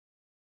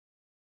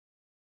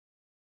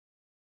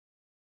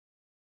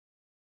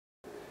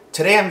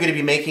Today I'm going to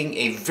be making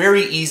a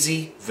very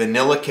easy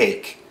vanilla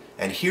cake,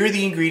 and here are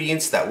the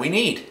ingredients that we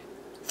need.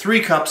 3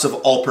 cups of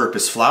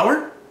all-purpose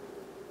flour,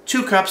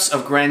 2 cups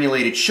of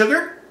granulated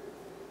sugar,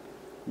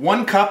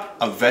 1 cup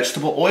of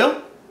vegetable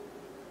oil,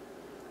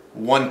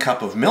 1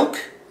 cup of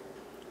milk,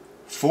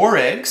 4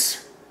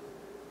 eggs,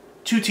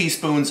 2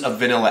 teaspoons of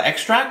vanilla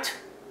extract,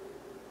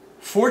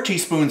 4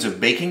 teaspoons of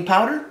baking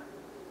powder,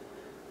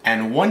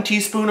 and 1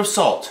 teaspoon of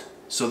salt.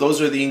 So those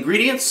are the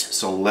ingredients,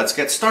 so let's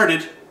get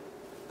started.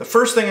 The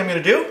first thing I'm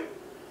going to do,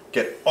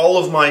 get all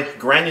of my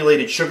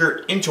granulated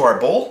sugar into our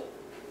bowl,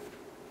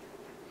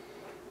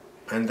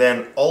 and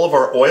then all of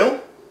our oil.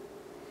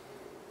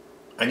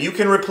 And you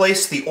can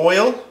replace the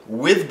oil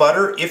with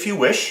butter if you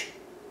wish.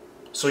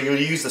 So you'll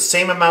use the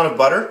same amount of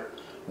butter,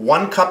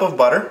 1 cup of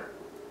butter.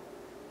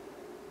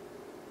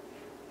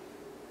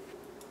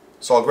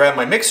 So I'll grab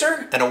my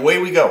mixer and away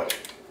we go.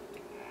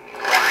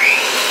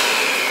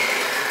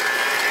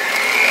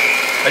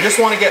 I just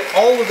want to get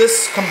all of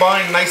this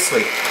combined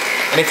nicely.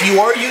 And if you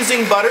are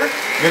using butter,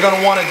 you're going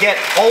to want to get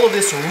all of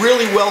this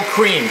really well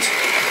creamed.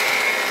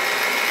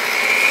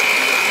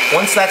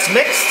 Once that's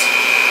mixed,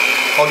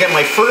 I'll get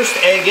my first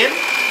egg in.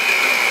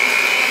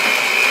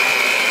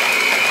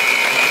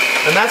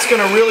 And that's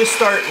going to really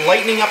start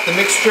lightening up the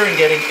mixture and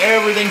getting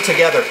everything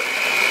together.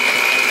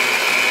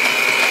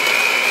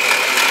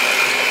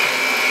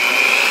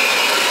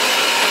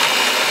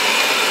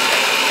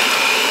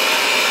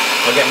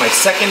 I'll get my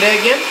second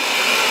egg in.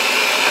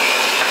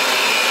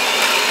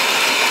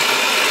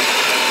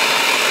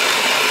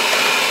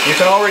 You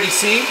can already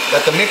see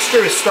that the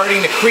mixture is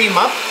starting to cream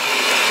up.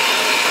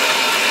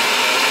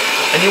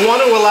 And you want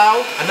to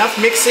allow enough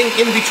mixing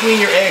in between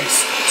your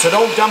eggs. So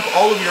don't dump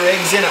all of your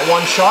eggs in at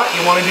one shot.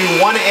 You want to do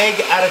 1 egg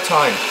at a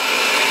time.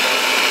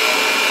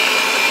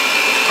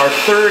 Our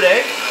third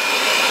egg.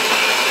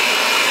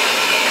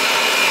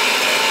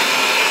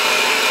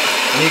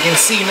 And you can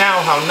see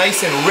now how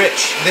nice and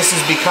rich this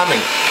is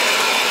becoming.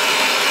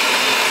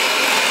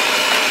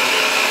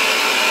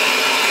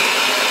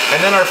 And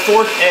then our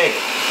 4th egg.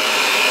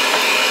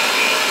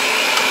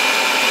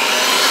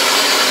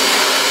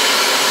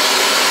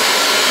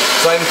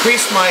 So I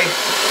increased my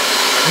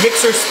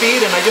mixer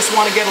speed and I just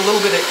want to get a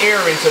little bit of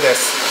air into this.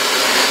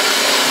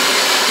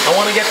 I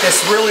want to get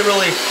this really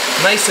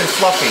nice and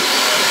fluffy.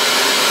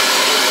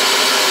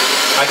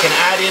 I can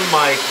add in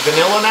my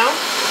vanilla now.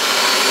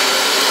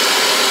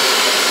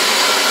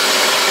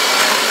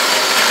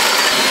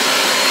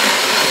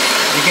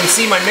 You can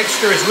see my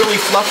mixture is really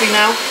fluffy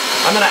now.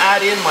 I'm going to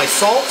add in my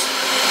salt.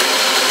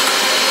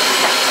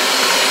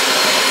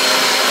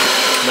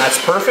 And that's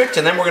perfect.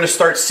 And then we're going to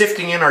start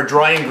sifting in our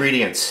dry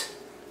ingredients.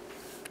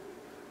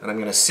 And I'm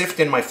going to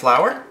sift in my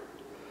flour.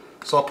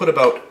 So I'll put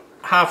about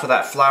half of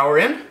that flour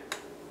in.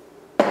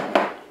 Give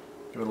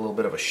it a little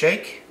bit of a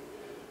shake.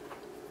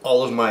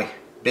 All of my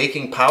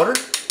baking powder.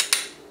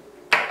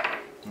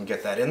 And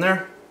get that in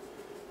there.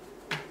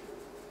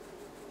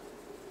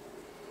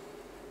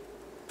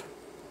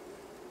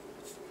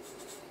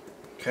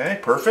 Okay,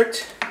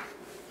 perfect.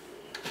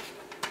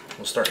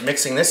 We'll start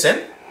mixing this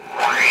in.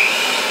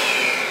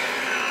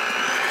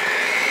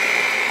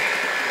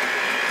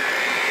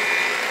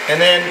 And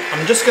then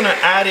I'm just going to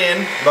add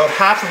in about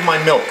half of my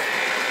milk.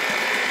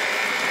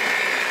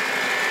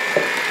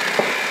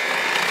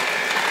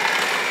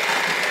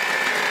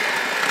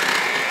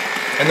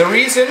 And the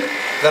reason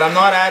that I'm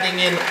not adding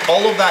in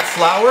all of that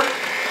flour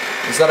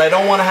is that I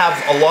don't want to have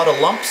a lot of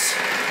lumps.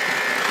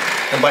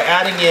 And by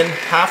adding in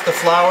half the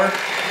flour,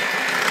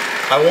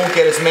 I won't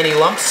get as many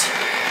lumps.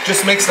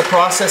 Just makes the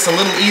process a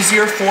little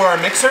easier for our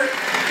mixer.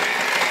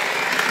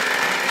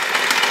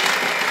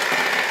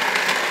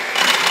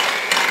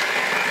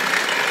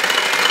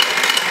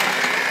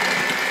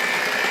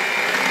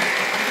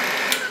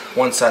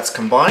 Once that's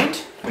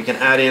combined, we can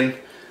add in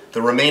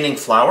the remaining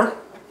flour.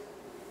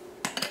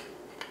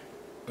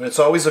 And it's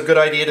always a good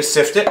idea to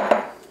sift it.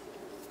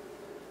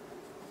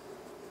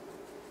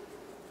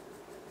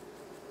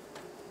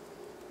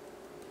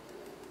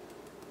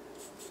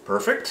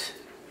 Perfect.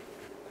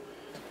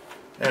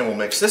 And we'll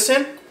mix this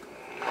in.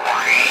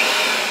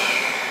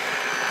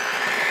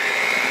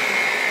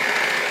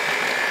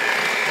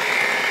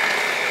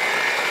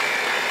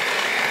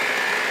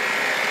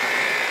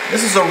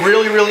 This is a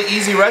really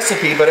easy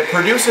recipe, but it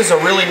produces a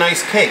really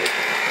nice cake.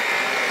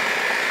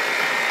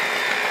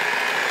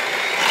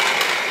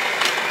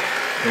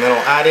 And then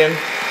I'll add in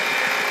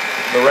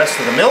the rest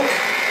of the milk.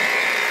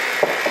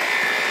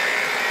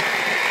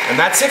 And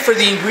that's it for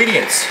the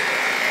ingredients.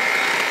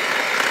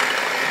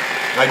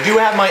 I do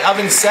have my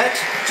oven set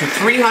to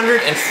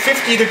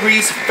 350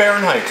 degrees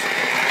Fahrenheit.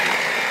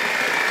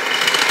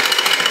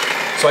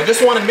 So I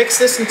just want to mix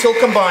this until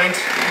combined.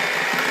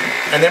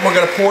 And then we're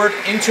going to pour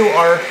it into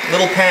our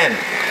little pan.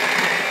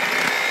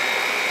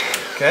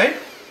 Okay,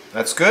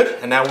 that's good.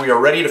 And now we are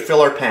ready to fill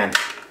our pan.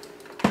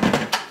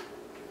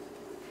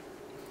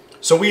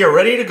 So we are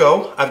ready to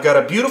go. I've got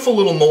a beautiful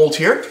little mold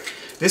here.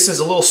 This is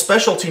a little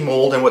specialty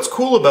mold, and what's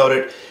cool about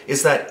it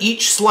is that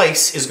each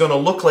slice is going to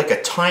look like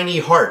a tiny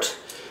heart.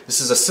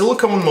 This is a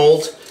silicone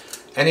mold.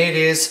 and it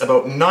is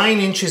about 9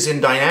 inches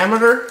in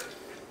diameter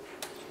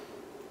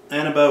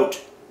and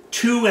about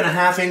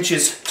 2.5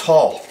 inches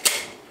tall.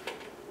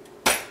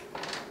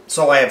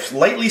 So I have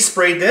lightly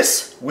sprayed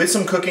this with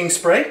some cooking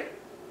spray,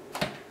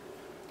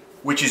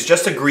 which is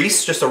just a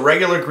grease, just a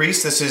regular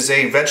grease. This is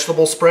a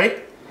vegetable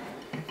spray.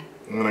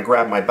 I'm going to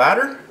grab my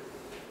batter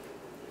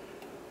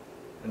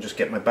and just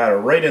get my batter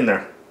right in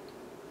there.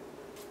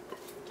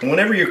 And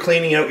whenever you're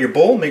cleaning out your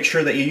bowl, make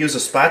sure that you use a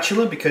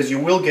spatula, because you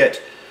will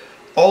get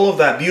all of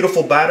that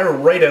beautiful batter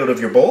right out of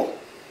your bowl.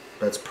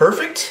 That's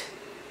perfect.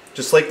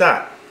 Just like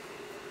that.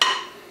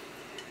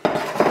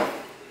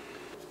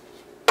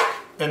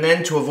 And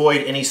then, to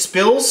avoid any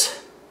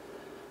spills,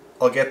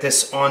 I'll get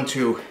this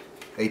onto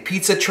a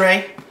pizza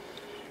tray.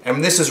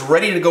 And this is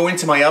ready to go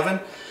into my oven.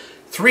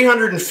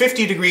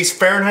 350 degrees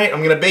Fahrenheit.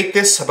 I'm going to bake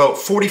this about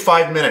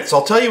 45 minutes.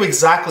 I'll tell you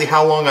exactly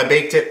how long I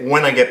baked it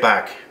when I get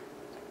back.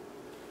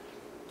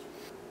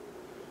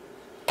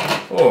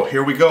 Oh,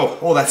 here we go.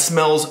 Oh, that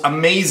smells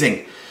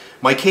amazing.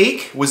 My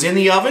cake was in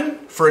the oven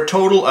for a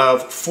total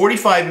of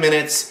 45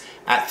 minutes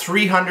at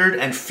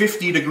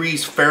 350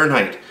 degrees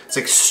Fahrenheit. It's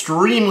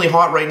extremely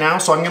hot right now,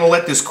 so I'm going to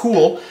let this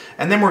cool,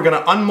 and then we're going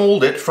to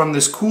unmold it from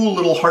this cool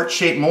little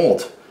heart-shaped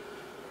mold.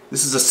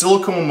 This is a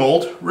silicone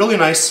mold, really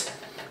nice.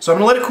 So I'm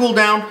going to let it cool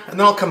down, and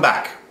then I'll come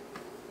back.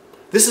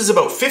 This is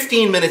about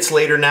 15 minutes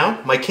later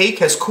now. My cake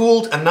has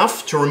cooled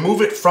enough to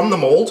remove it from the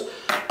mold.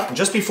 And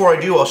just before I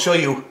do, I'll show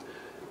you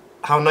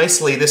how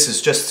nicely this is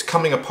just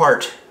coming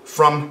apart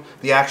from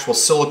the actual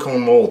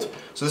silicone mold.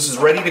 So this is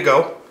ready to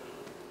go.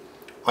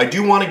 I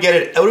do want to get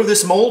it out of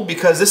this mold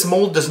because this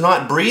mold does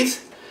not breathe,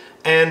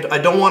 and I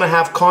don't want to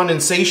have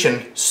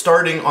condensation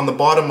starting on the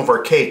bottom of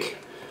our cake.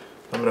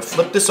 I'm going to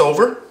flip this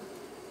over,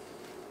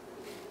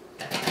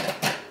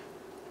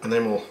 and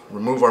then we'll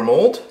remove our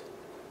mold.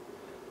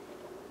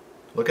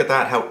 Look at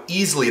that, how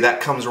easily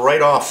that comes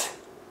right off.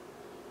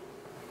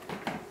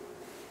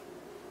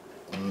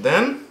 And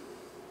then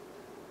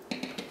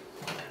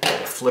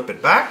flip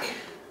it back.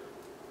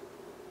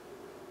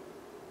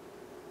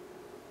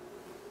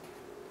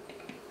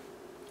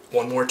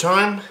 One more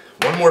time,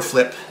 one more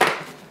flip.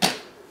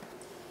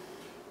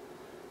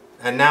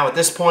 And now at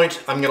this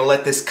point, I'm going to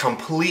let this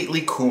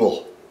completely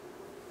cool.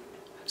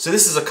 So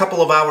this is a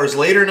couple of hours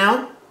later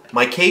now.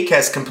 My cake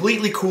has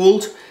completely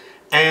cooled,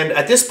 and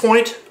at this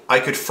point, I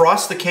could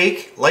frost the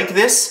cake like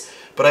this,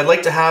 but I'd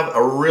like to have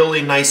a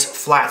really nice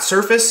flat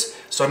surface.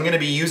 So I'm going to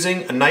be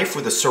using a knife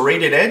with a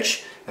serrated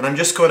edge, and I'm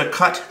just going to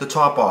cut the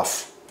top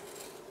off.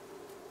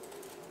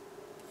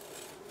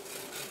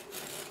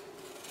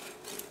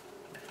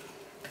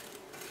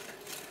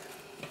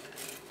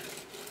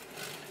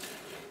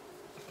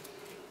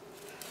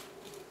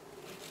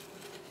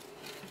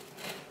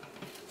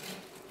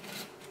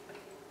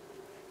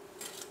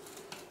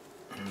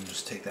 And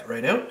just take that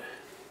right out,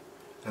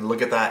 and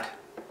look at that.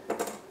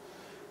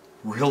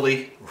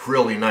 Really,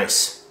 really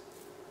nice.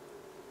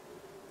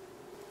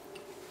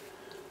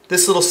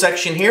 This little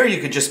section here,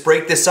 you could just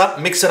break this up,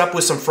 mix it up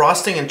with some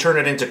frosting and turn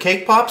it into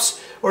cake pops,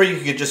 or you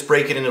could just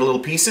break it into little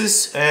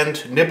pieces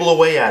and nibble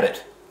away at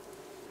it.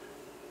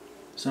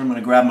 So I'm going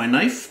to grab my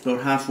knife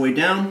about halfway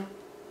down,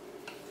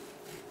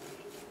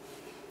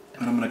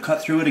 and I'm going to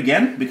cut through it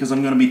again because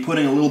I'm going to be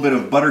putting a little bit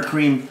of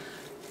buttercream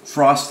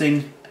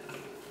frosting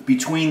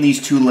between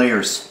these two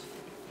layers.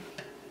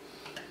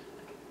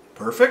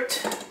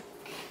 Perfect.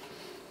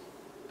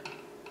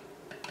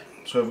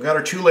 So we've got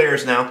our 2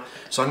 layers now.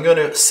 So I'm going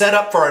to set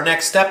up for our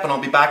next step, and I'll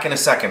be back in a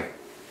second.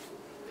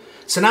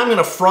 So now I'm going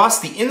to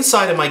frost the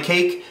inside of my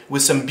cake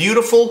with some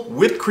beautiful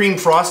whipped cream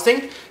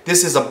frosting.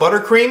 This is a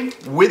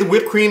buttercream with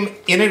whipped cream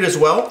in it as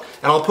well,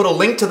 and I'll put a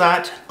link to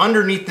that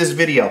underneath this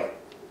video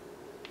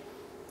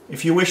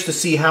if you wish to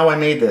see how I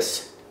made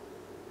this.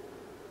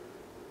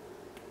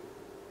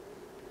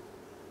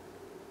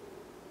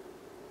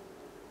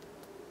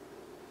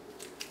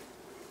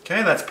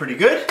 Okay, that's pretty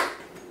good.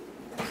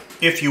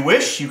 If you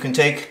wish, you can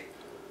take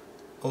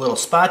a little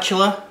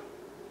spatula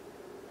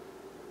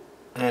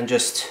and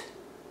just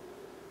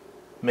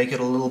make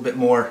it a little bit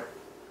more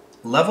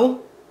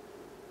level.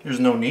 There's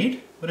no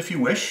need, but if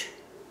you wish.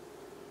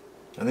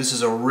 And this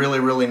is a really,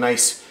 really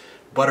nice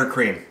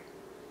buttercream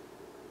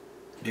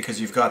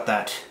because you've got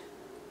that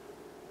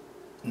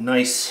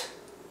nice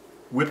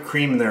whipped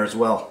cream in there as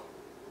well,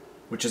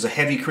 which is a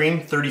heavy cream,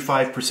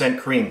 35%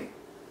 cream.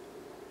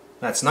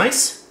 That's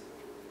nice.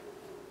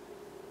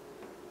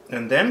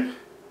 And then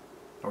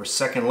our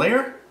second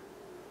layer,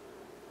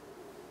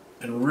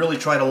 and really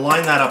try to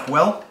line that up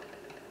well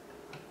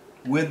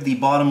with the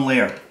bottom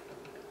layer.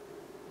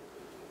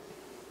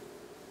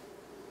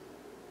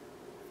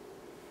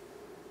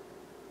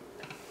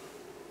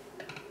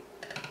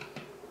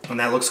 And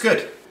that looks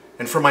good.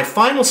 And for my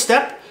final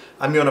step,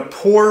 I'm going to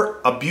pour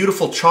a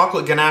beautiful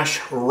chocolate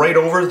ganache right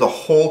over the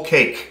whole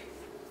cake.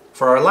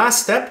 For our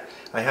last step,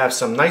 I have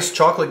some nice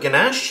chocolate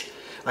ganache.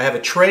 I have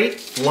a tray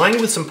lined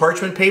with some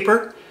parchment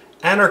paper,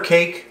 and our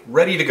cake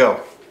ready to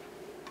go.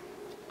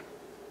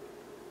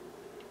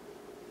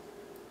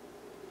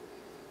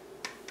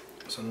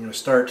 So I'm going to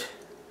start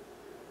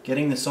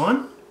getting this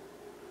on.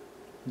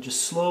 And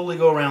just slowly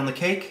go around the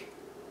cake.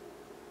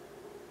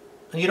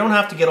 And you don't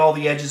have to get all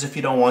the edges if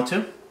you don't want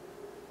to.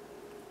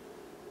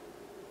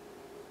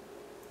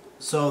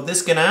 So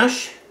this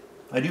ganache,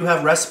 I do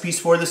have recipes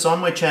for this on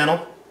my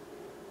channel.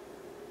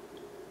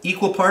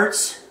 Equal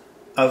parts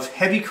of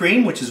heavy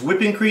cream, which is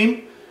whipping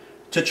cream,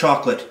 to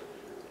chocolate.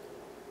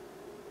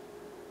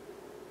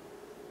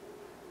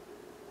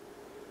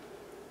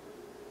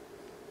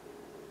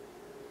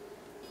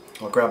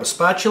 I'll grab a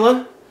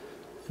spatula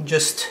and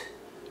just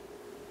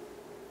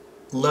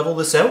level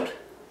this out.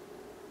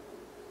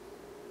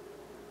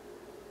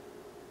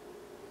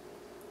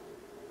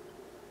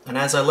 And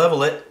as I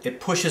level it,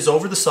 it pushes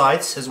over the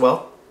sides as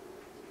well.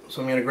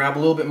 So I'm going to grab a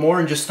little bit more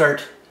and just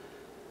start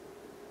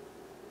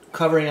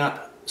covering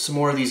up some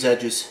more of these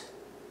edges.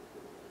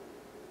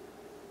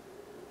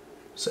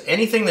 So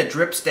anything that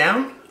drips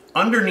down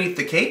underneath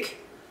the cake,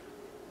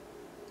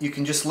 you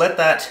can just let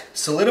that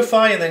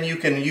solidify and then you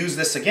can use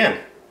this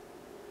again.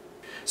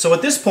 So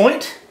at this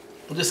point,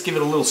 I'll just give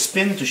it a little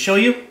spin to show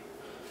you.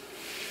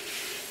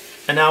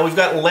 And now we've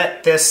got to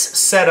let this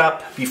set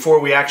up before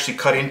we actually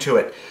cut into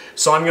it.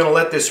 So I'm going to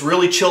let this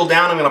really chill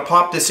down. I'm going to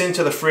pop this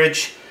into the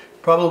fridge,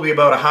 probably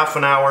about a half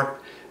an hour,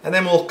 and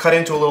then we'll cut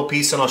into a little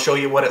piece and I'll show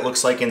you what it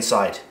looks like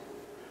inside.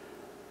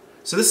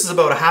 So this is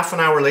about a half an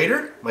hour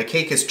later. My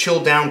cake has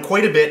chilled down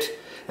quite a bit,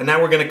 and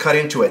now we're going to cut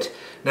into it.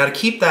 Now to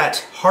keep that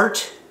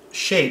heart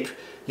shape,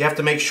 you have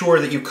to make sure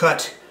that you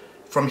cut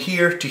from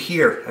here to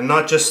here and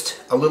not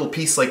just a little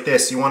piece like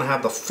this. You want to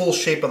have the full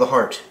shape of the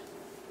heart.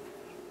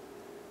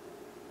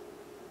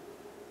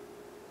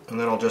 And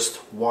then I'll just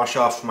wash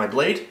off my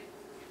blade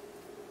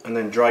and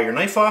then dry your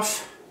knife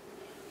off,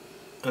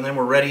 and then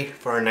we're ready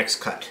for our next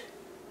cut.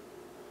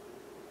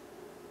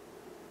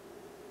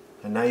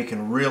 And now you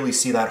can really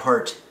see that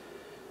heart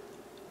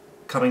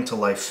coming to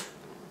life.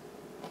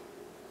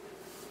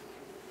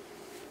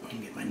 I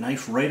can get my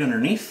knife right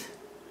underneath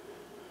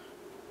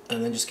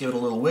and then just give it a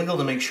little wiggle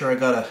to make sure I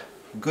got a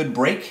good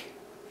break.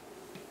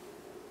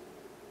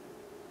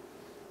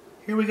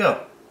 Here we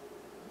go.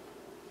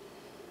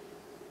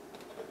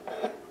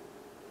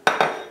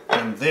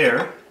 And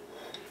there,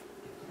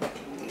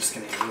 I'm just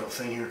going to get a little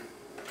thing here.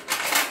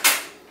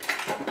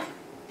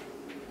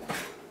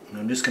 And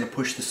I'm just going to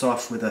push this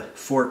off with a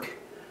fork.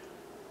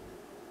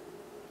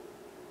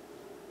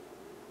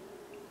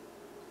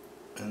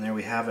 And there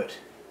we have it.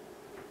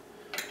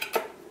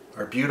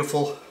 Our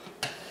beautiful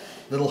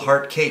little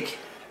heart cake.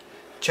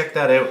 Check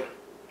that out.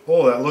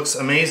 Oh, that looks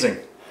amazing.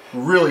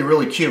 Really,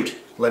 really cute.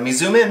 Let me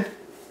zoom in.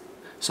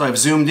 So I've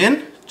zoomed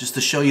in just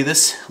to show you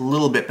this a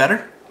little bit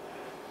better.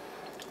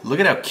 Look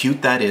at how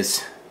cute that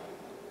is.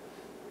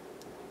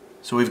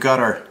 So we've got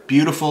our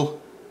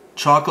beautiful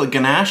chocolate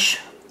ganache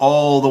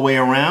all the way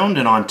around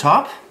and on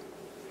top,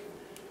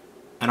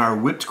 and our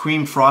whipped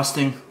cream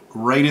frosting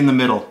right in the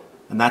middle,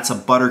 and that's a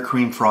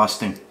buttercream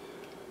frosting.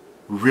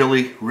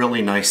 Really,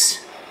 really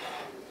nice.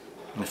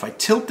 And if I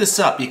tilt this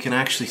up, you can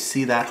actually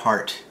see that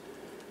heart.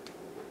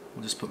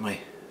 I'll just put my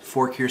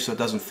fork here so it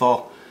doesn't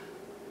fall.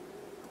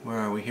 Where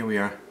are we? Here we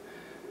are.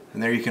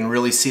 And there you can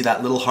really see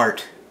that little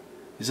heart.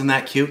 Isn't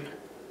that cute?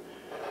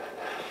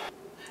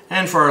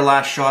 And for our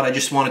last shot, I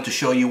just wanted to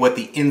show you what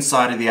the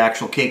inside of the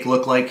actual cake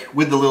looked like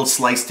with the little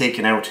slice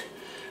taken out.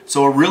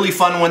 So a really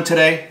fun one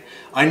today.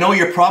 I know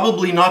you're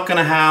probably not going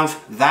to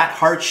have that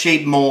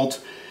heart-shaped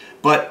mold,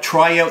 but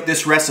try out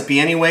this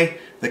recipe anyway.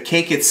 The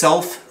cake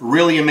itself,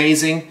 really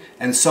amazing,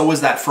 and so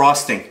is that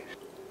frosting.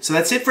 So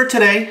that's it for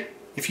today.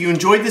 If you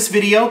enjoyed this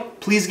video,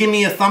 please give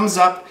me a thumbs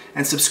up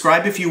and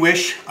subscribe if you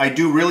wish. I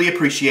do really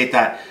appreciate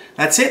that.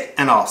 That's it,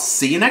 and I'll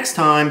see you next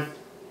time.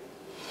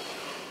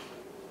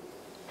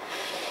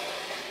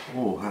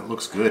 Oh, that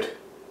looks good.